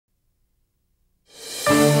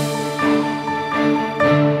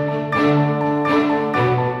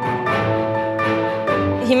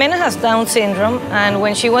has Down syndrome, and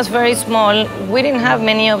when she was very small, we didn't have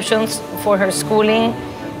many options for her schooling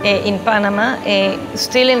in Panama.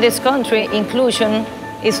 Still in this country, inclusion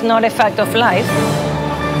is not a fact of life.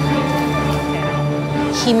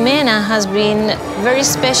 Ximena has been very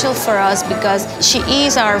special for us because she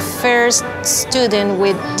is our first student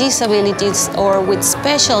with disabilities or with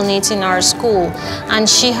special needs in our school, and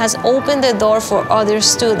she has opened the door for other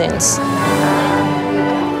students.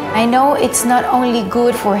 I know it's not only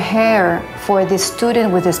good for her, for the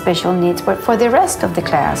student with the special needs, but for the rest of the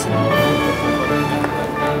class.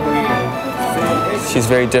 She's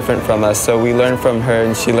very different from us, so we learn from her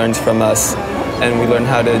and she learns from us, and we learn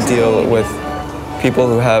how to deal with people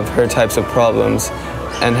who have her types of problems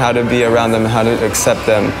and how to be around them, how to accept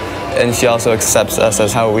them. And she also accepts us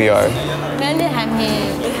as how we are.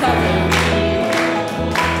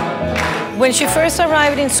 When she first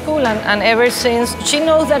arrived in school and ever since, she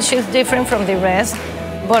knows that she's different from the rest,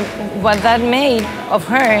 but what that made of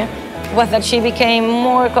her was that she became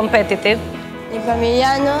more competitive.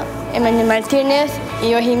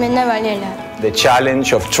 The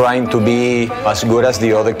challenge of trying to be as good as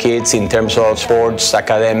the other kids in terms of sports,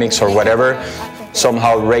 academics, or whatever,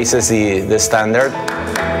 somehow raises the standard.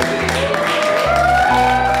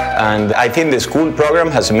 And I think the school program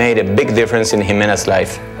has made a big difference in Ximena's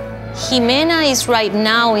life. Ximena is right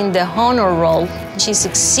now in the honor roll. She's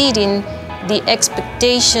exceeding the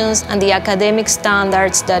expectations and the academic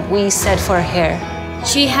standards that we set for her.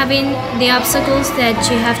 She having the obstacles that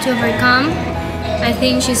she have to overcome. I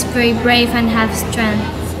think she's very brave and has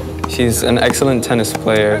strength. She's an excellent tennis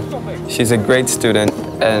player. She's a great student,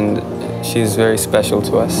 and she's very special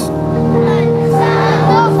to us.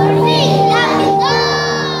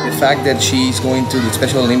 The fact that she's going to the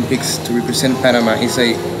Special Olympics to represent Panama is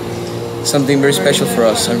something very special for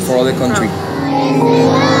us and for all the country.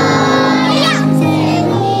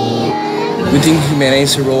 We think Ximena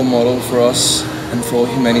is a role model for us and for all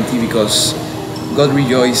humanity because God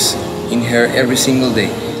rejoices in her every single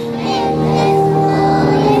day.